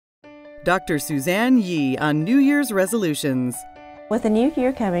Dr. Suzanne Yee on New Year's resolutions. With the new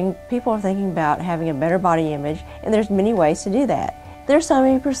year coming, people are thinking about having a better body image, and there's many ways to do that. There's so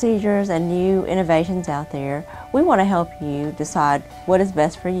many procedures and new innovations out there. We want to help you decide what is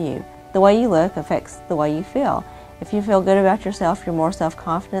best for you. The way you look affects the way you feel. If you feel good about yourself, you're more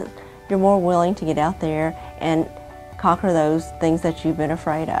self-confident, you're more willing to get out there and conquer those things that you've been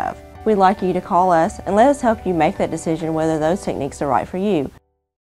afraid of. We'd like you to call us and let us help you make that decision whether those techniques are right for you.